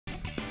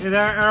Hey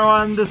there,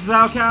 everyone, this is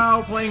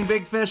ICECAP playing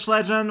Big Fish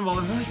Legend. Well,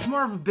 it's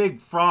more of a big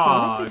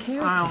frog.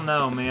 I don't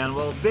know, man.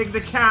 Well, Big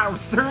the Cat, we're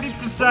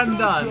 30%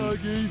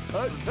 done.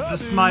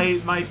 This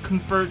might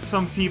convert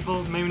some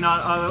people, maybe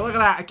not. Look at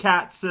that, a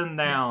cat sitting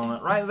down,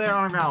 right there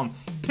on the ground.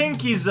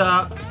 Pinky's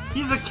up.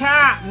 He's a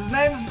cat. His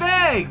name's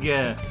Big.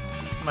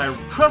 My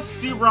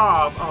crusty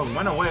Rob. Oh, it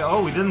went away.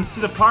 Oh, we didn't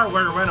see the part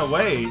where it went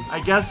away. I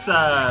guess,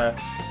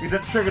 we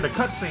didn't trigger the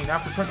cutscene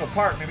after Twinkle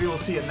Park. Maybe we'll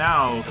see it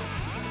now.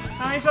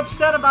 He's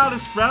upset about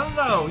his friend,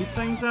 though. He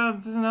thinks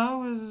that, you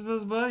know,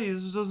 his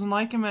buddies doesn't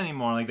like him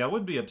anymore. Like, that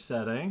would be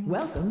upsetting.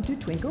 Welcome to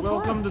Twinkle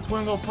Park. Welcome to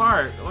Twinkle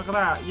Park. Look at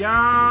that.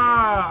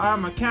 Yeah,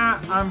 I'm a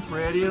cat. I'm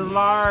pretty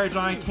large.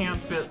 I can't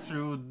fit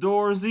through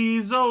doors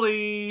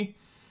easily.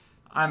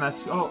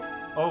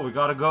 Oh, we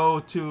gotta go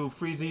to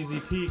Freeze Easy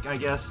Peak, I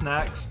guess,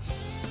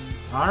 next.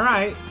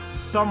 Alright,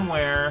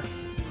 somewhere.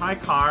 Hi,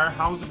 car.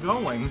 How's it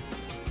going?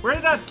 Where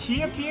did that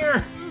key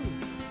appear?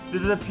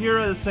 Did it appear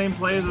at the same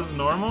place as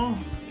normal?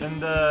 In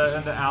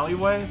the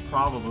alleyway?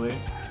 Probably.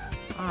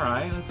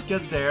 Alright, let's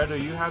get there. Do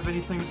you have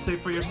anything to say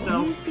for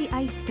yourself? Use the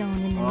ice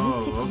stone in the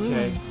mystic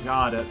ruins.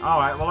 Got it.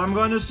 Alright, well, I'm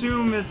going to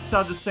assume it's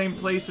at the same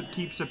place it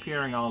keeps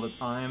appearing all the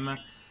time.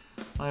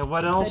 Like,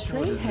 what else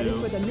would it do?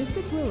 For the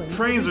mystic ruins.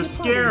 Trains are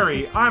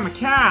scary. I'm a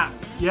cat.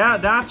 Yeah,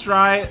 that's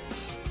right.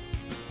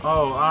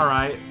 Oh,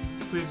 alright.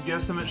 Please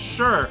give some.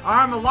 Sure,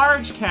 I'm a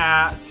large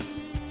cat.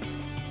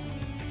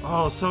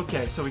 Oh, it's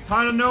okay. So we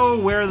kind of know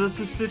where this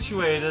is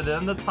situated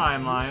in the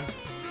timeline.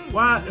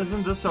 What?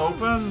 Isn't this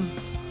open?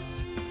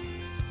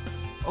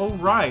 Oh,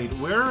 right.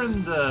 We're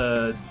in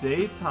the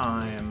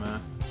daytime.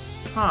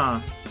 Huh.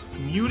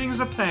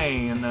 Commuting's a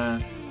pain.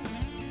 That's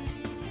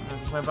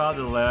about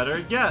the letter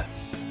it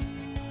gets.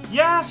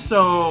 Yeah,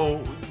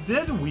 so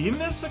did we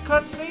miss a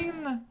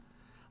cutscene?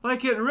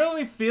 Like, it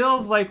really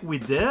feels like we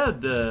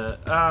did. Where,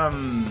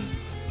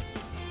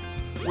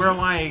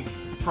 like,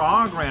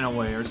 Frog ran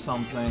away or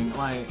something.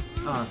 Like,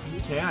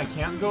 okay, I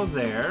can't go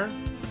there.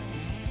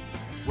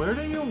 Where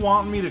do you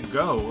want me to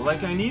go?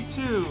 Like, I need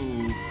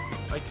to...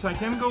 Like, so I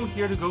can go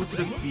here to go to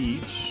the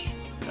beach.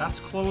 That's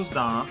closed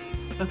off.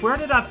 Like, where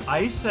did that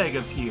ice egg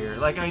appear?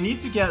 Like, I need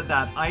to get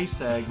that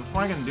ice egg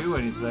before I can do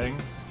anything.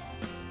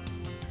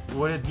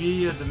 Would it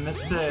be the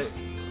Mystic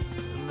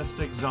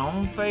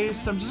Zone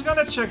face? I'm just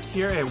gonna check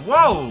here. Hey,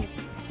 whoa!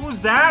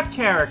 Who's that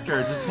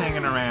character just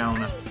hanging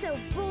around? I'm so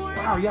bored.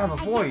 Wow, you have a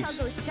voice. I guess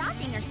I'll go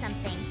shopping or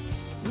something.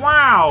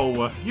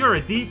 Wow! You're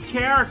a deep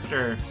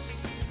character.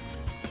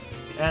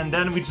 And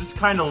then we just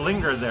kind of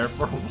linger there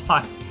for a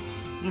while.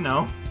 You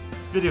know,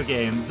 video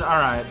games.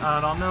 Alright, I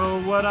don't know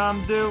what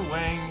I'm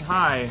doing.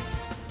 Hi.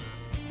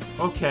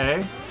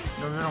 Okay.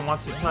 No one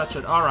wants to touch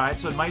it. Alright,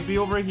 so it might be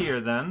over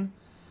here then.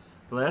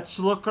 Let's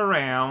look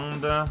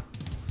around.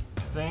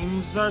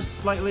 Things are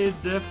slightly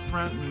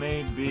different,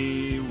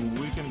 maybe.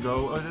 We can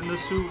go in the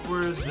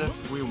sewers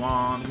if we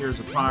want.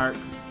 Here's a park,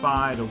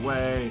 by the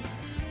way.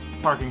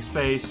 Parking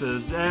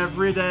spaces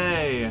every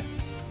day.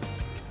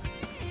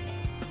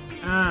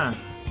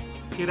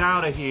 Get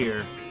out of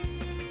here.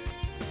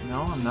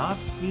 No, I'm not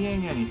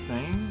seeing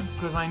anything.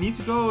 Because I need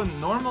to go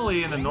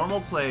normally in a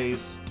normal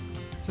place.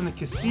 It's in the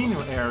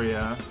casino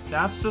area.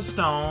 That's the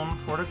stone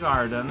for the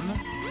garden.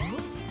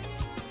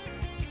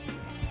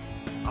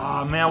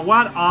 Oh man,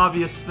 what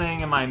obvious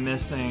thing am I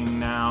missing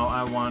now,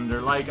 I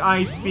wonder? Like,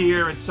 I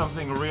fear it's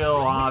something real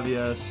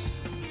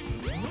obvious.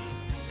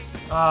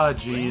 Oh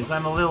jeez,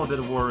 I'm a little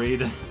bit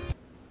worried.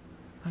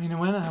 I mean,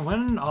 I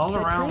went all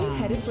around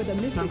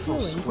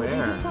Central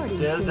Square.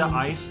 Did the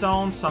ice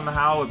stone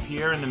somehow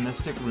appear in the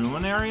Mystic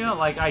Ruin area?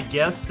 Like, I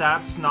guess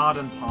that's not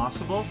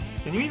impossible.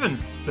 Can you even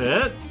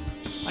fit?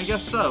 I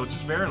guess so,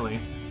 just barely.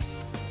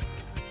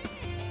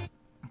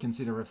 You can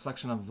see the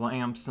reflection of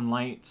lamps and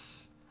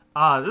lights.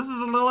 This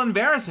is a little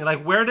embarrassing.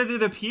 Like, where did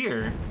it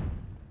appear?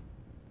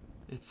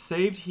 It's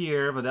saved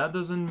here, but that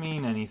doesn't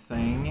mean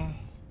anything.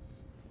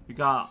 We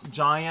got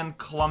giant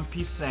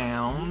clumpy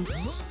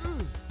sounds.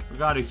 We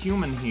got a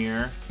human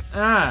here.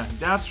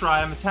 That's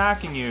right, I'm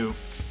attacking you.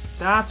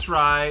 That's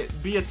right,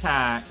 be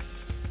attacked.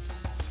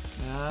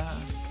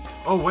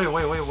 Oh, wait,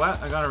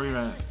 what? I gotta read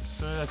it.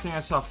 So I think I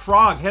saw a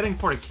frog heading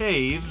for the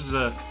caves.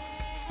 You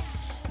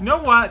know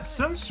what?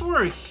 Since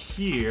we're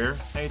here...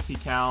 Hey,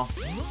 T-Cal.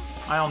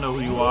 I don't know who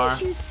you are.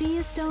 Did you see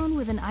a stone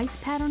with an ice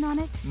pattern on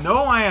it?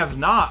 No, I have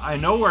not. I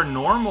know where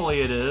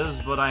normally it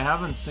is, but I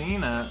haven't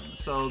seen it.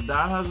 So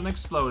that hasn't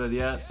exploded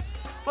yet.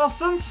 Well,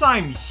 since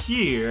I'm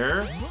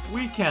here,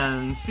 we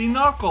can see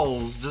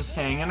Knuckles just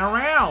hanging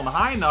around.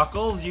 Hi,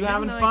 Knuckles. You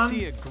having fun? Didn't I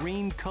see a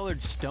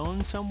green-colored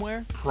stone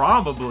somewhere?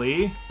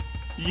 Probably.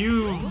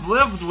 You've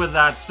lived with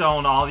that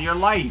stone all your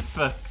life.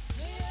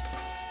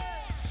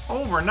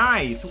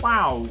 Overnight.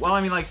 Wow. Well,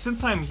 I mean, like,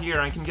 since I'm here,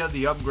 I can get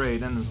the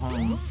upgrade in his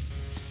home.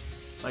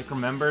 Like,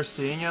 remember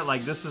seeing it?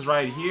 Like, this is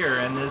right here,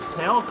 and his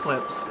tail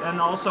clips,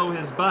 and also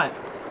his butt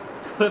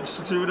clips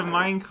through the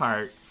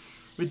minecart.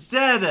 We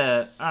did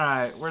it!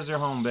 Alright, where's your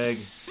home, Big?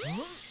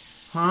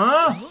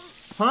 Huh?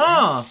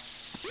 Huh?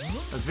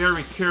 A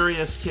very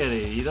curious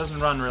kitty. He doesn't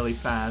run really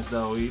fast,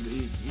 though.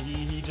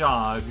 He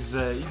jogs.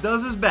 He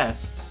does his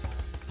best.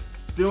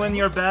 Doing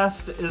your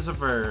best is a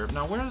verb.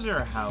 Now, where's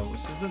your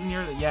house? Is it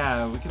near the...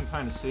 Yeah, we can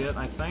kind of see it,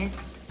 I think.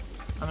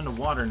 I'm in the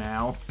water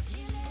now.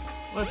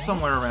 Well, it's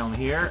somewhere around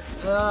here.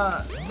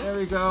 There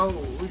we go.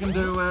 We can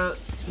do it.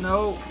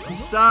 No, I'm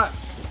stuck.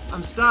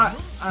 I'm stuck.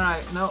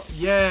 Alright, no.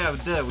 Yeah, we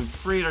did. We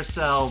freed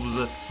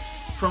ourselves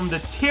from the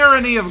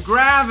tyranny of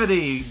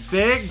gravity.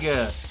 Big.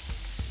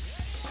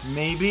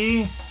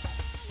 Maybe.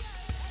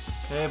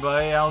 Hey,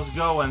 buddy, how's it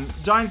going?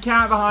 Giant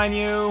cat behind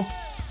you.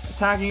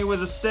 Attacking you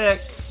with a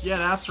stick. Yeah,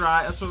 that's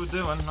right. That's what we're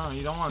doing. No,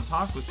 you don't want to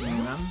talk with me,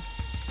 man.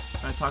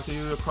 Can I talk to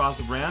you across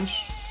the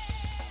branch?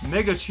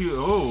 Megachu.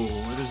 Oh,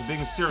 there's a big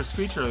mysterious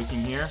creature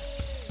looking here.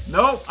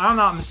 Nope, I'm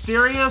not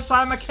mysterious.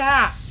 I'm a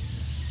cat.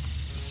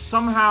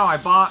 Somehow I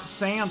bought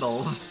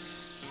sandals.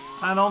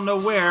 I don't know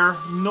where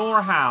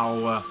nor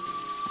how.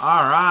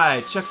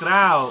 Alright, check it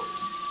out.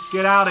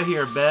 Get out of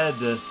here, bed.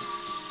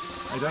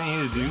 Like, do I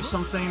need to do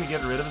something to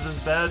get rid of this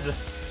bed?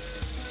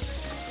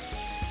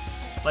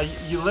 Like,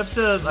 you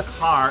lifted a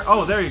car.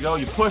 Oh, there you go.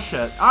 You push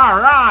it.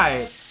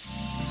 Alright!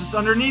 Just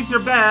underneath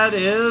your bed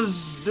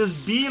is this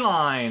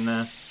beeline.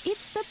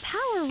 It's the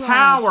power rod.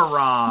 Power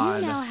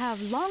rod. You now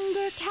have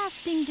longer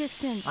casting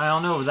distance. I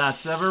don't know if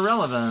that's ever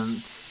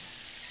relevant.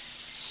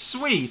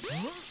 Sweet.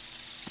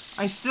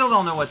 I still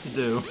don't know what to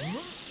do.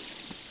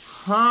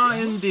 Huh,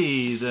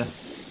 indeed.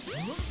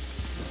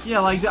 Yeah,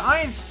 like, the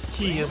ice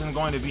key isn't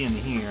going to be in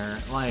here.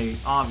 Like,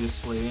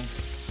 obviously.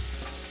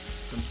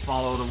 Can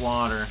follow the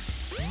water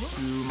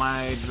to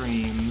my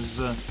dreams.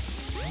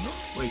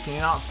 Wait, can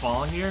you not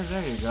fall here?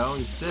 There you go.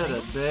 You did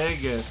it,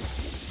 big.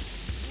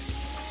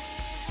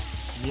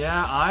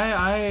 Yeah,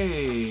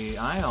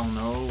 I don't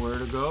know where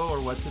to go or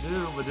what to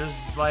do, but there's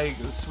like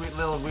a sweet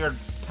little weird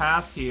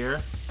path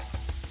here.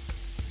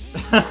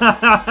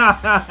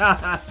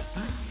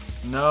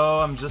 No,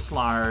 I'm just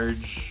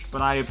large,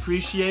 but I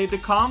appreciate the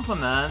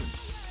compliment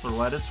for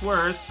what it's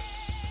worth.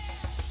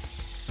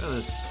 Look at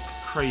this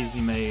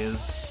crazy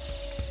maze.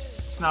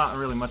 It's not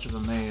really much of a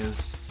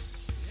maze.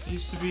 It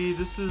used to be,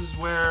 this is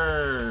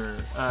where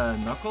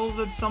Knuckles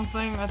did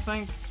something, I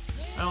think.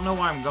 I don't know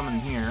why I'm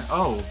coming here.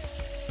 Oh.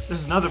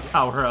 There's another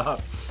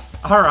power-up.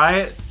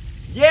 Alright.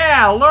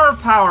 Yeah, lure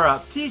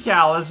power-up.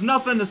 T-Cal has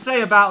nothing to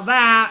say about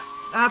that.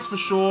 That's for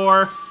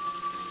sure.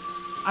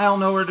 I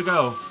don't know where to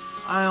go.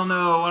 I don't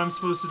know what I'm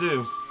supposed to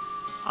do.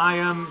 I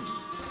am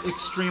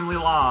extremely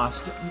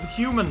lost.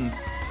 Human,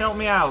 help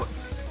me out.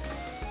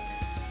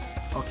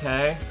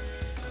 Okay.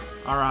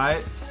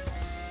 Alright.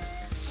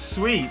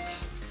 Sweet.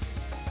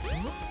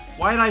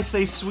 Why did I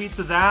say sweet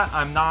to that?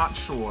 I'm not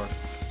sure.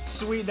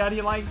 Sweet that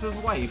he likes his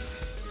wife.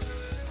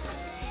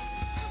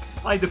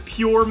 Like the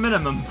pure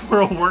minimum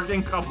for a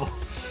working couple.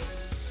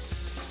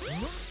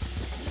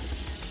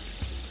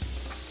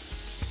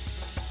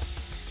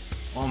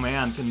 Oh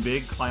man, can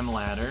Big climb a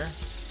ladder?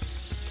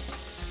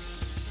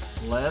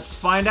 Let's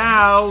find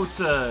out!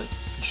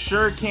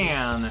 Sure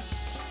can.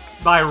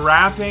 By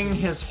wrapping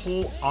his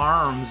whole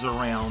arms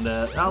around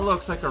it. That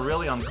looks like a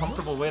really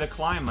uncomfortable way to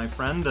climb, my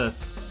friend.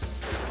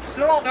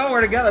 Still don't know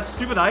where to get that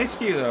stupid ice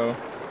key, though.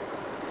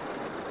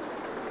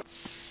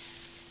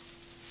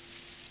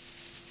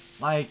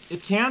 Like,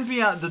 it can't be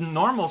at the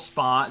normal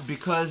spot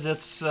because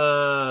it's,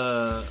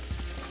 I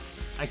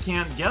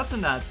can't get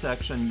in that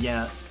section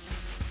yet.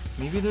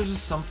 Maybe there's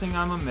just something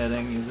I'm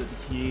omitting. Is it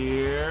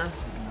here?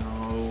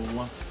 No.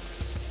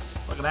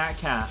 Look at that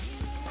cat.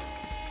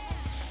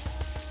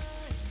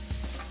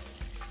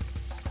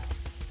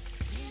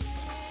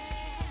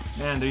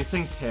 Man, do you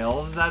think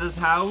Tails is at his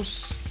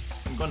house?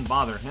 I'm gonna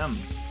bother him.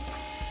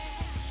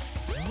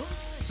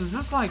 So is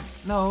this like...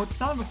 No, it's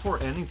not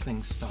before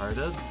anything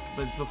started,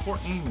 but before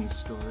Amy's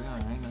story.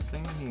 Alright,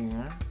 nothing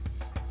here.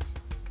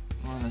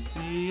 Wanna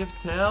see if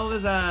Tails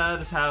is at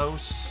his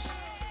house.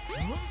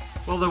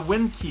 Well, the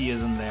wind key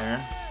isn't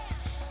there.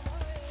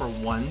 For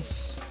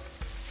once.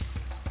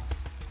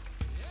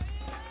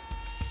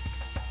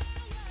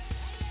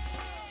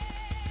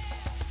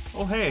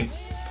 Oh hey,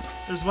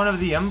 there's one of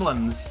the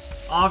emblems.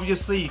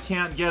 Obviously you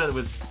can't get it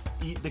with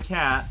Eat the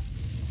Cat.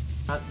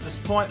 At this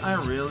point, I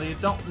really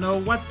don't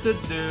know what to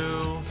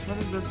do. What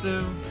does this do?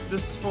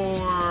 This is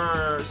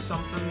for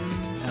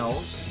something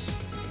else.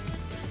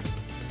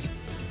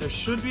 There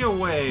should be a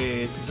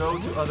way to go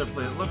to other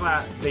places. Look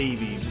at that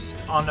baby, just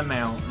on the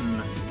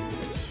mountain.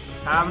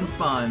 Having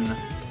fun.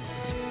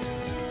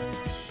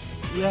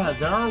 Yeah,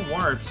 there are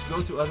warps.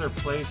 Go to other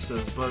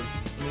places, but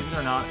maybe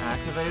they're not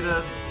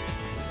activated.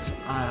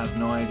 I have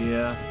no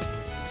idea.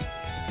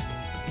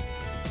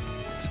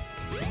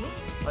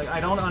 Like, I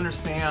don't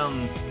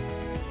understand.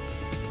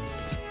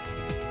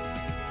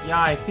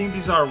 Yeah, I think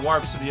these are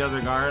warps to the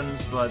other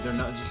gardens, but they're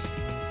not just...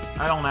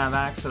 I don't have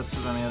access to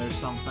them yet or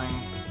something.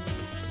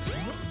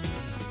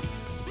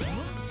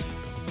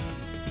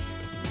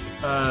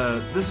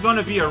 This is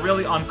gonna be a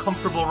really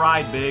uncomfortable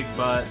ride, Big,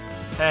 but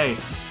hey,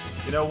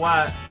 you know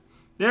what?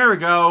 There we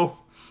go!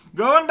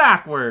 Going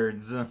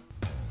backwards! How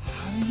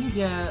do you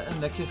get in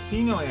the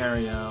casino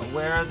area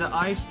where the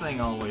ice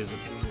thing always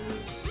appears?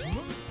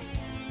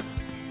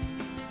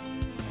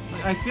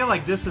 I feel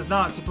like this is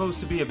not supposed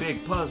to be a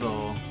big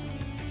puzzle.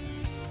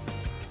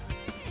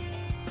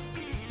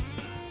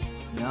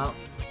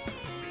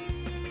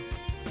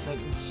 Well,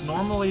 it's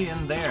normally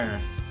in there.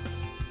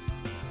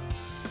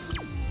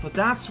 But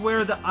that's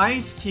where the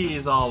ice key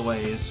is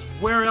always.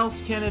 Where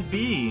else can it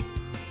be?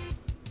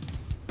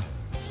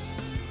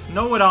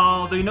 Know it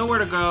all. Do you know where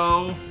to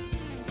go?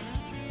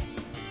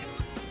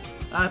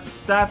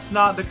 That's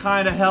not the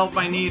kind of help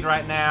I need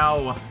right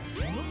now.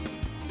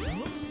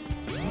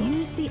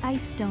 Use the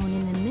ice stone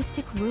in the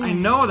mystic ruins. I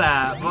know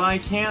that, but I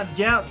can't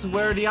get to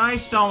where the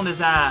ice stone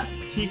is at.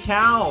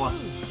 T-Cow.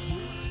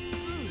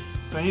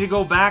 Do I need to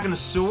go back in the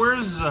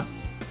sewers?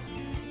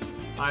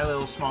 Hi,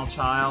 little small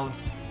child.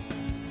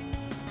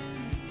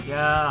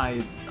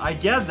 Yeah, I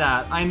get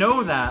that. I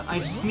know that. I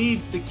just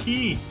need the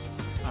key.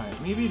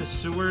 Alright, maybe the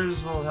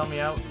sewers will help me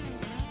out.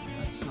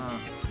 That's not...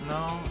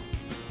 No.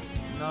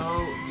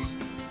 No, just...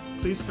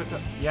 Please pick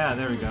up... Yeah,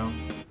 there we go.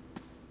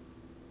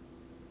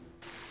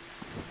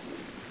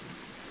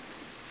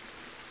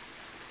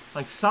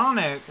 Like,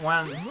 Sonic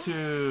went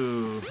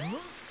to...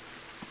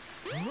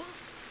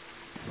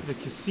 the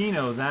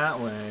casino that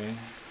way.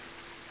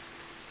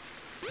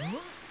 That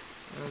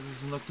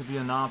doesn't look to be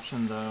an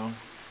option, though.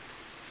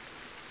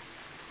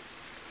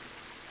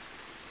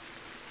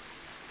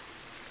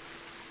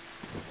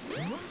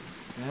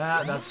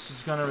 Yeah, that's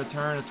just gonna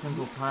return to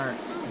Twinkle Park.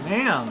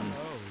 Man!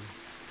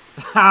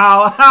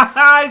 Ow!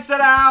 I said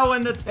ow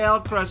when the tail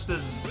crushed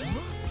his...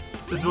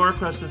 The door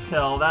crushed his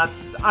tail.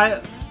 That's...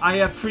 I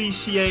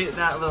appreciate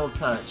that little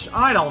touch.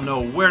 I don't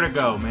know where to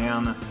go,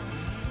 man.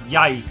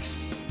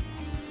 Yikes.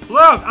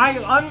 Look, I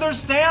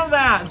understand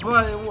that,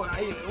 but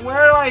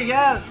where do I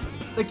get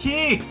the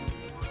key?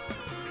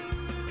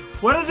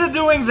 What is it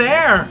doing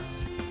there?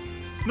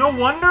 No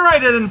wonder I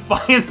didn't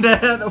find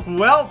it.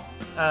 Well...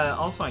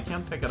 also, I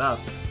can't pick it up.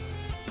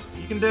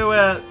 You can do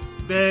it,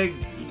 Big.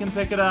 You can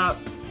pick it up.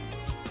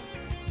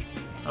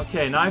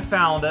 Okay, now I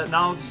found it.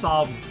 Now let's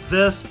solve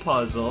this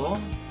puzzle.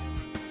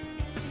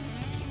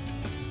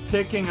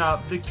 Picking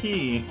up the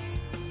key.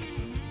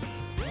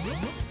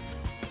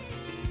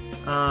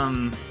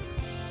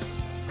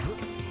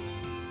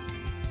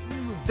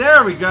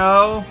 There we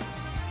go.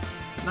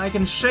 And I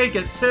can shake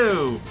it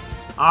too.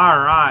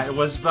 Alright, it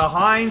was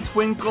behind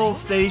Twinkle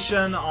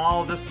Station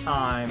all this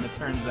time, it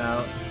turns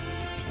out.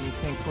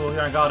 Anything cool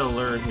here? I got a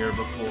lure here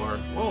before.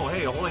 Whoa,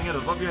 hey, holding it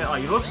above your head. Oh,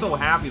 you look so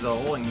happy though,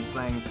 holding this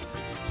thing.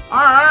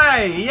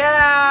 Alright,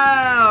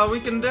 yeah! We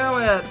can do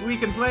it! We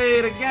can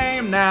play the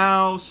game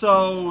now!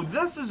 So,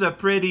 this is a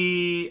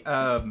pretty,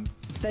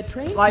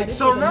 like,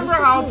 so remember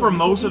how for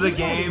most of the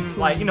game,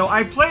 like, you know,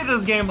 I play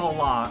this game a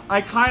lot.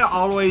 I kind of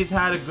always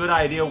had a good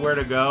idea where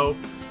to go.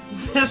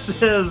 This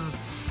is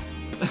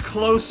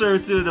closer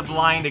to the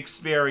blind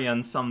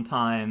experience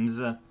sometimes.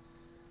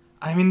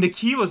 I mean, the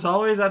key was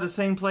always at the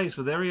same place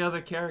with every other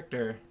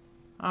character.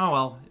 Oh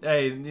well,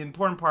 hey, the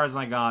important part is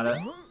I got it.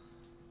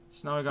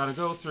 So now I gotta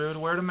go through to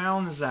where the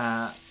mountain is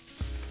at.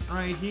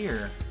 Right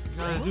here. You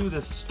gotta do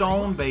this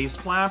stone-based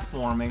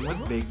platforming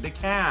with Big the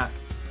Cat.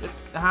 It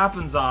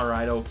happens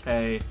alright,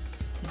 okay.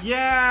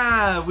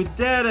 Yeah, we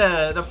did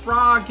it! The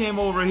frog came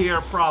over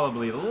here,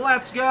 probably.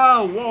 Let's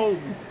go! Whoa!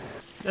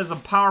 There's a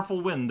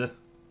powerful wind.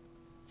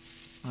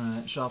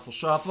 Alright, shuffle,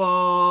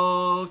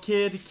 shuffle,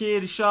 kitty,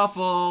 kitty,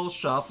 shuffle,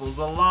 shuffles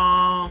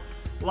along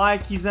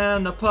like he's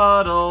in the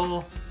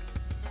puddle.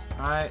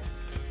 Alright,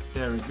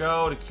 there we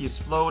go, the key is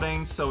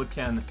floating so it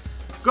can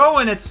go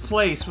in its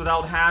place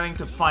without having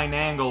to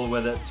finagle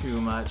with it too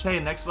much. Hey,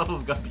 next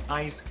level's gonna be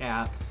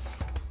ICECAP,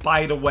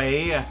 by the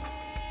way.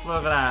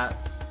 Look at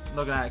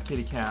that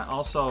kitty cat.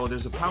 Also,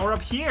 there's a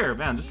power-up here.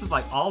 Man, this is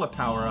like all the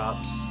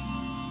power-ups.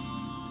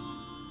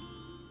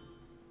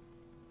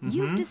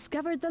 You've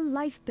discovered the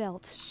life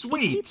belt.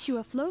 Sweet. It keeps you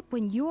afloat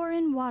when you're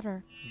in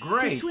water.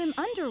 Great. To swim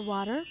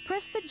underwater,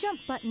 press the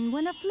jump button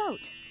when afloat.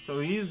 So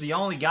he's the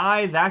only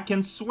guy that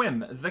can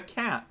swim, the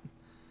cat.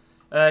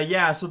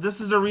 Yeah, so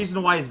this is the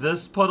reason why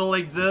this puddle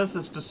exists,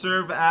 is to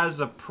serve as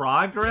a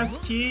progress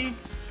key.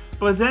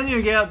 But then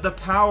you get the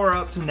power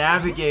up to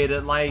navigate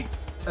it, like,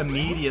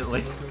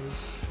 immediately.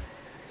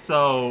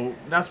 So,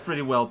 that's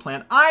pretty well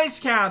planned.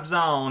 ICECAP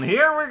zone!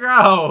 Here we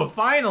go!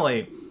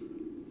 Finally!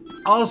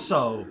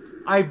 Also,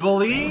 I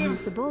believe...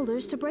 Use the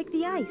boulders to break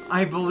the ice.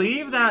 I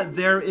believe that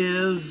there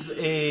is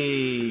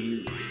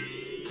a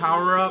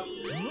power-up,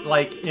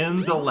 like,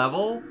 in the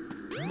level.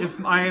 If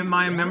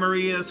my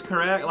memory is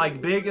correct,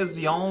 like, Big is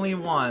the only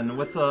one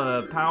with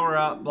a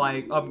power-up,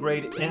 like,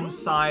 upgrade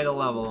inside a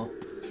level.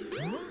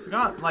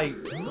 Got, like,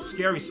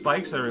 scary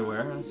spikes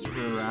everywhere. That's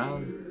pretty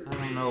rad. I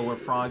don't know where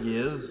Froggy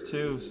is,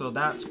 too, so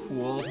that's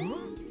cool.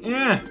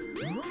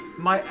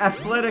 My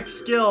athletic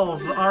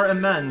skills are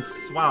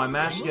immense. Wow, I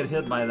managed to get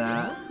hit by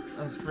that.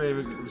 That's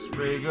pretty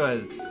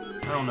good.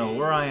 I don't know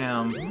where I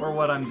am, or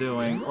what I'm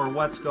doing, or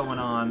what's going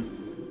on.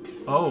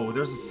 Oh,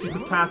 there's a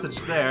secret passage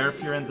there,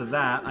 if you're into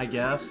that, I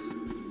guess.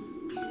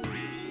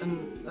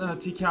 And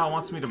T-Cal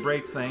wants me to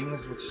break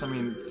things, which, I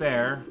mean,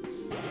 fair.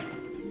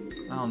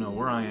 I don't know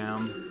where I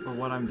am, or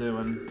what I'm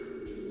doing.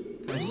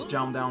 Can I just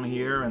jump down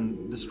here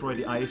and destroy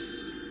the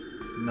ice?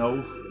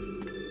 No.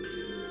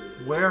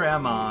 Where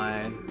am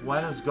I?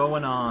 What is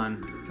going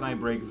on? Can I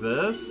break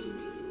this?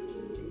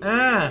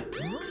 Not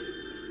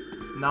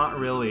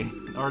really.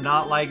 Or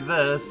not like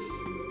this.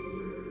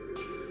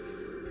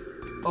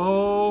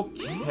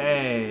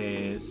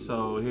 Okay,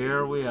 so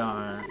here we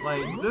are.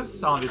 Like,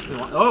 this obviously...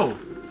 Oh!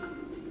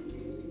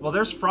 Well,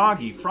 there's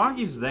Froggy.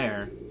 Froggy's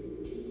there.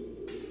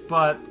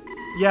 But,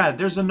 yeah,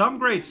 there's an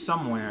upgrade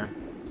somewhere.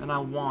 And I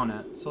want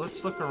it. So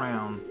let's look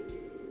around.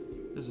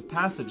 There's a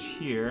passage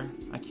here.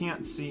 I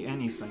can't see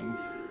anything.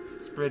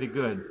 It's pretty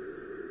good.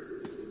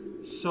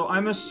 So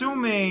I'm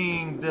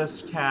assuming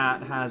this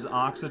cat has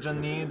oxygen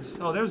needs.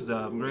 Oh, there's the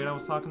upgrade I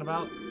was talking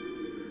about.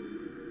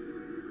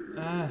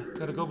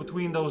 Gotta go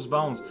between those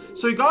bones.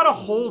 So you got a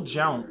whole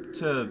jump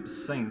to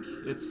sink.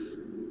 It's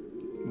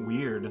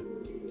weird.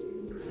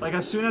 Like,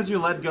 as soon as you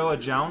let go a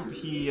jump,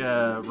 he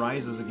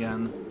rises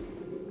again.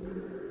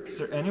 Is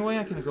there any way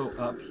I can go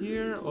up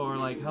here? Or,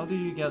 like, how do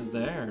you get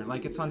there?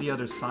 Like, it's on the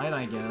other side,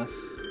 I guess.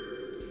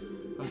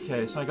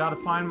 Okay, so I gotta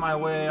find my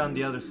way on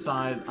the other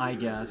side, I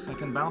guess. I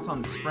can bounce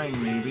on the spring,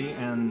 maybe,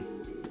 and...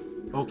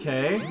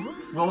 Okay.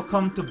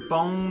 Welcome to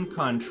Bone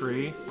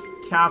Country,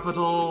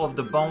 capital of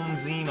the Bone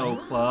Xeno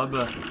Club.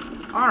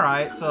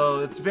 Alright, so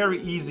it's very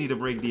easy to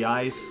break the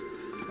ice.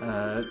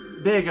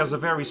 Big is a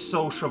very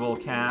sociable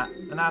cat,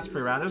 and that's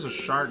pretty rad. There's a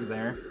shark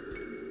there.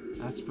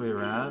 That's pretty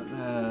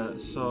rad.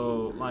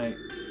 So, like,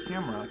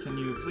 camera, can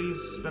you please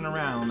spin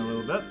around a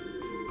little bit?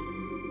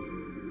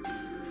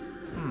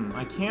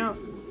 I can't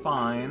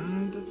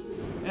find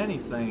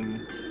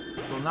anything.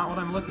 Well, not what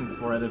I'm looking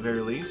for, at the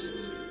very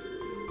least.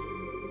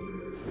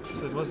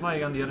 So it was,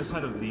 like, on the other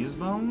side of these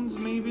bones,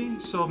 maybe?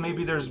 So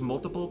maybe there's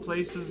multiple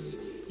places?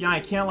 Yeah, I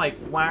can't, like,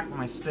 whack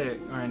my stick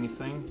or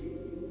anything.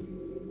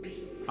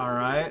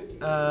 Alright,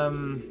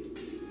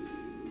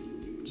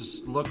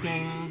 just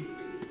looking...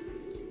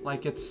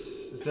 Like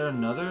it's... Is there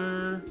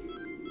another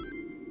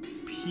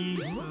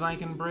piece that I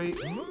can break?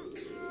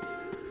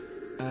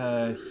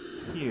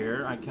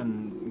 Here, I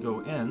can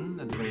go in,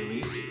 at the very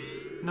least.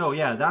 No,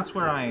 yeah, that's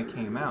where I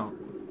came out.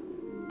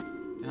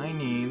 And I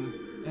need...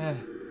 I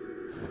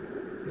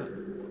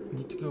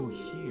need to go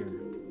here.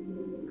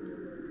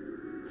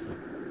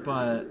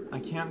 But I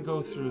can't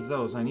go through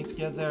those. I need to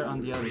get there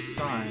on the other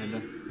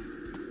side.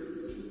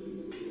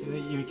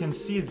 You can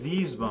see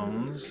these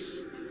bones,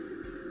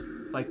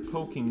 like,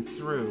 poking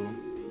through.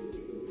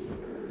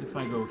 If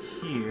I go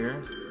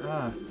here...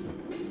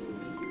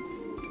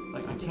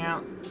 Like, I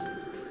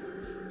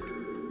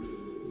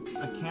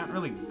can't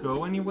really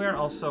go anywhere.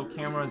 Also,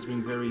 camera is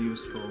being very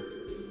useful.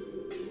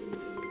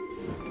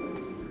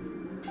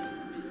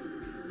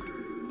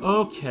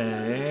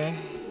 Okay.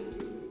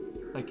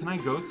 Like, can I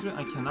go through?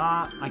 I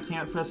cannot. I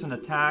can't press an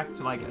attack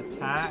to, like,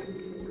 attack.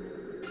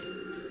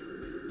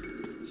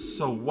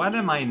 So what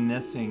am I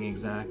missing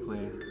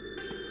exactly?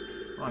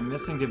 Well, I'm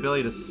missing the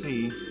ability to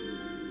see.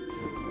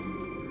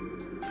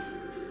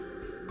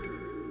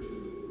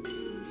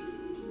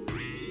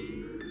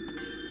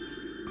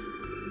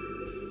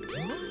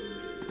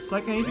 It's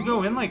like I need to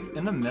go in, like,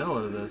 in the middle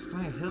of this. Can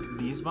I hit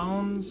these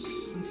bones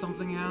and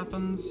something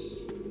happens?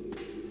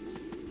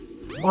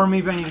 Or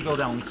maybe I need to go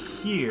down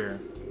here,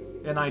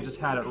 and I just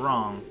had it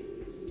wrong.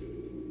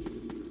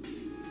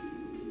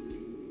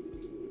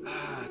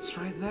 It's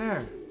right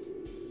there.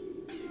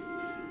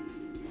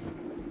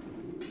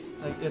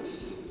 Like,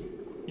 it's...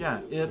 Yeah,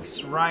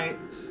 it's right...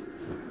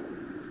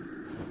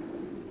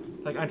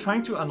 Like, I'm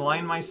trying to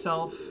align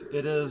myself.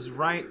 It is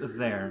right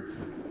there.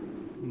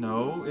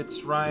 No,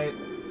 it's right...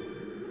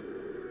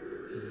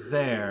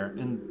 there,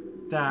 in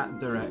that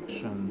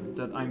direction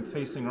that I'm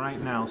facing right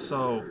now.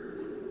 So,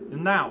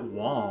 in that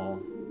wall,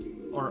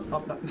 or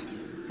up that...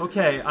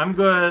 Okay, I'm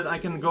good. I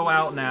can go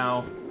out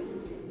now.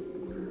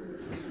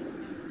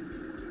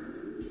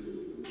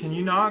 Can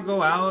you not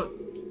go out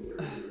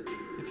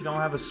if you don't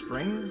have a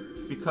spring?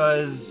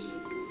 Because...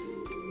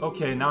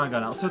 Okay, now I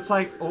got out. So it's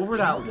like over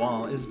that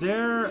wall. Is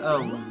there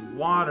a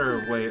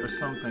waterway or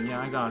something?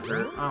 Yeah, I got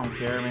hurt. I don't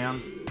care,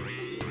 man.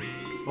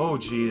 Oh,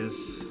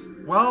 jeez.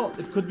 Well,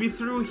 it could be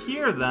through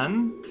here,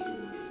 then.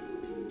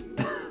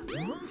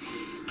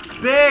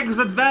 Big's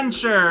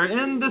Adventure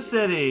in the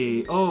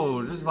city.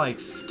 Oh, there's like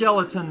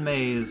skeleton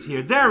maze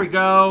here. There we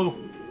go.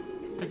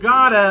 I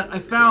got it. I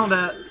found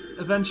it.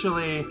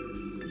 Eventually.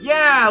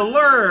 Yeah,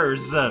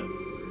 lures.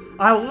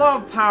 I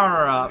love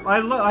power-up.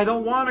 I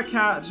don't want to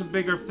catch a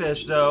bigger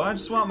fish, though. I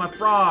just want my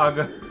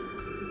frog.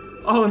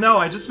 Oh, no.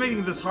 I'm just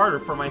making this harder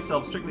for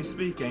myself, strictly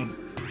speaking.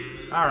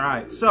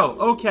 Alright, so,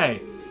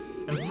 okay.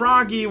 And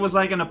Froggy was,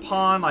 like, in a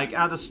pond, like,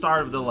 at the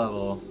start of the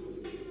level.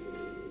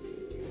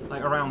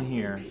 Like, around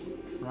here.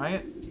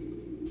 Right?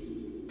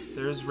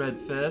 There's red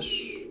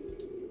fish.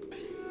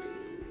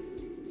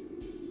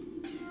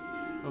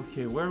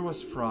 Okay, where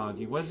was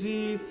Froggy? Was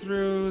he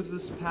through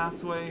this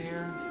pathway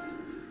here?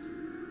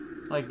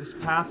 Like, this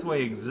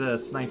pathway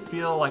exists, and I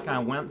feel like I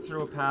went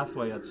through a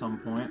pathway at some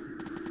point.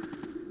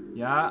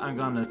 Yeah, I'm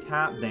gonna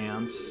tap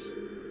dance.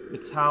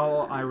 It's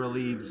how I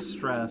relieve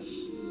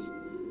stress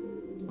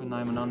when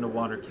I'm an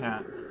underwater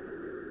cat.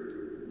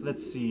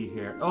 Let's see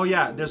here. Oh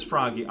yeah, there's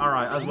Froggy.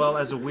 Alright, as well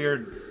as a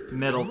weird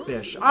metal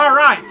fish.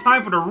 Alright,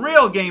 time for the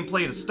real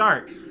gameplay to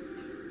start.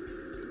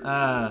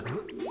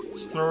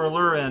 Let's throw a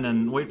lure in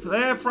and wait for...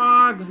 Hey,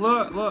 frog!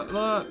 Look, look,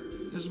 look!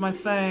 Here's my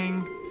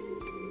thing.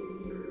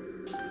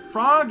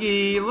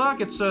 Froggy,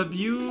 look, it's a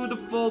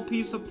beautiful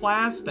piece of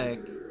plastic.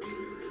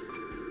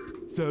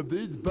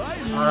 Something's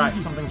biting. Alright,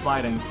 something's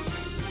biting.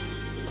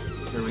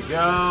 Here we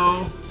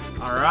go.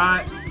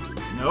 Alright.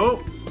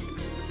 Nope.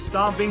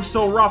 Stop being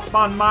so rough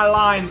on my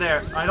line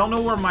there. I don't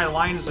know where my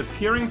line is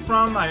appearing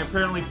from. I'm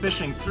apparently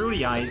fishing through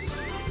the ice.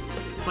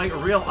 It's like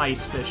real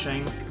ice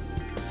fishing.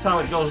 That's how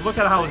it goes. Look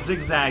at how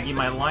zigzaggy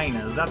my line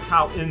is. That's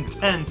how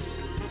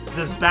intense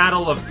this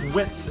battle of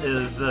wits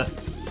is.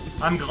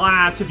 I'm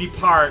glad to be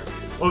part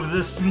of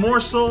this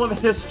morsel of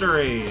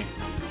history.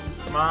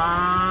 Come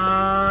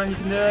on, you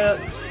can do it.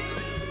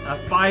 A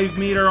 5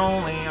 meter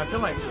only. I feel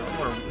like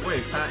we're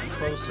way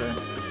closer.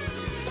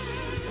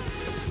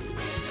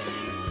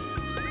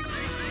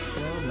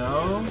 Oh,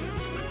 no.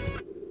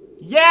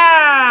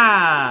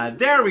 Yeah!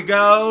 There we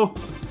go!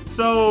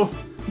 So,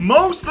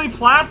 mostly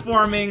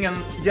platforming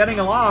and getting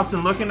lost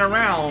and looking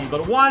around,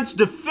 but once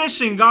the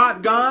fishing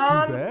got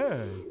gone,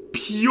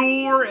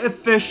 pure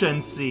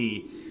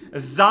efficiency.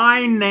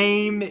 Thy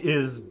name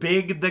is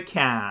Big the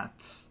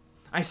Cat.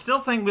 I still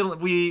think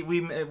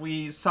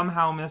we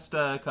somehow missed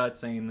a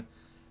cutscene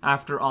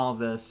after all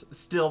this.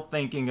 Still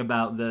thinking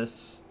about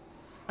this.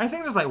 I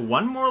think there's like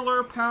one more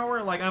lure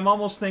power. Like I'm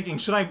almost thinking,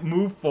 should I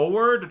move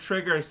forward to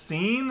trigger a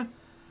scene?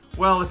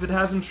 Well, if it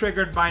hasn't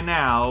triggered by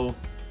now,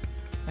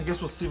 I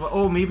guess we'll see what...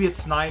 Oh, maybe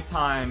it's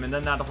nighttime and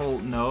then that whole...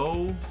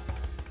 No?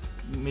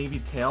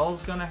 Maybe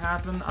Tail's gonna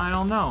happen? I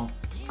don't know.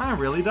 I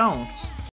really don't.